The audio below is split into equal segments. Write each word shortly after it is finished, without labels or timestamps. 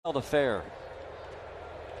Affair.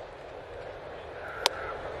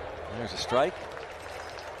 There's a strike.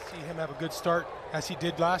 See him have a good start as he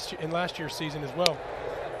did last year in last year's season as well.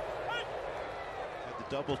 Had the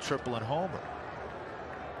double, triple, and homer.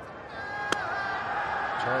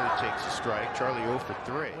 Charlie takes a strike. Charlie 0 for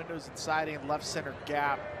 3. Windows and siding and left center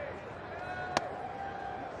gap.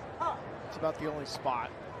 It's about the only spot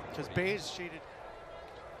because Bayes shaded.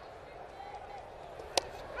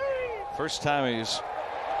 First time he's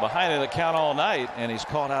behind in the count all night, and he's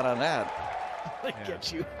caught out on that.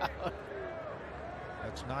 Get you out.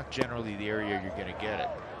 That's not generally the area you're going to get it.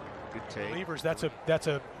 Good take. Relievers, that's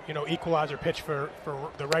a equalizer pitch for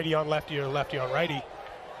the righty on lefty or lefty on righty,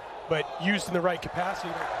 but used in the right capacity.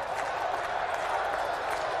 1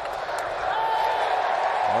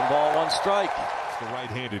 ball, 1 strike. The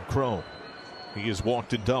right-handed Crowe. He is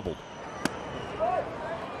walked and doubled.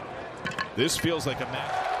 This feels like a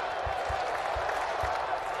match.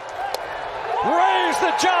 Raise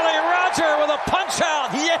the Jolly Roger with a punch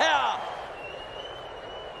out. Yeah.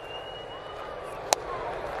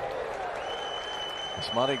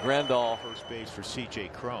 Monty Grandal. First base for C.J.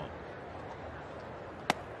 Crone.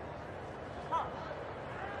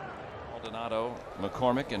 Maldonado,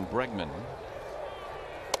 McCormick, and Bregman.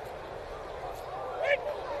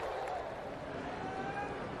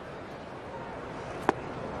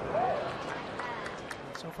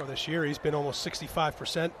 So far this year, he's been almost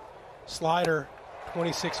 65% slider,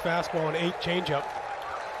 26 fastball, and 8 changeup.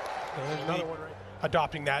 There's another one right.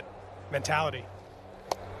 Adopting that mentality.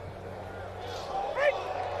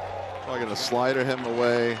 Going to slider him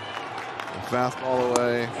away, fastball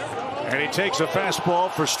away. And he takes a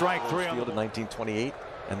fastball for strike 3. Field in 1928,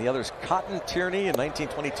 and the others Cotton Tierney in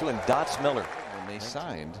 1922 and Dots Miller. And they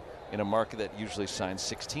signed in a market that usually signs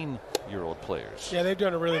 16-year-old players. Yeah, they've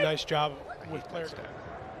done a really nice job with players.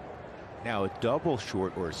 Now a double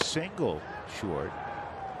short or a single short,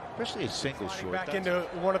 especially a single short. Back into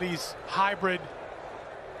one of these hybrid,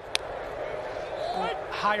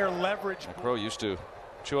 higher leverage. Crowe used to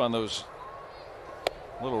chew on those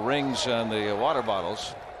little rings on the water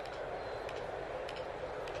bottles.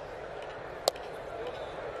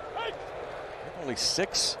 Only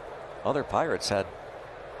 6 other Pirates had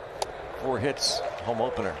 4 hits home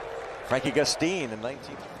opener. Frankie Gustine in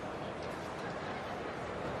 19.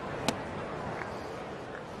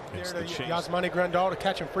 There to Yasmani Grandal to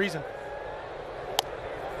catch him freezing.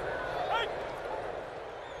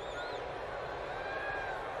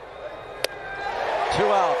 Two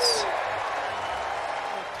outs.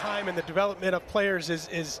 Time and the development of players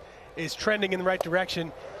is trending in the right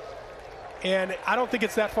direction, and I don't think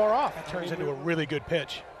it's that far off. It turns into a really good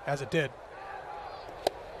pitch, as it did.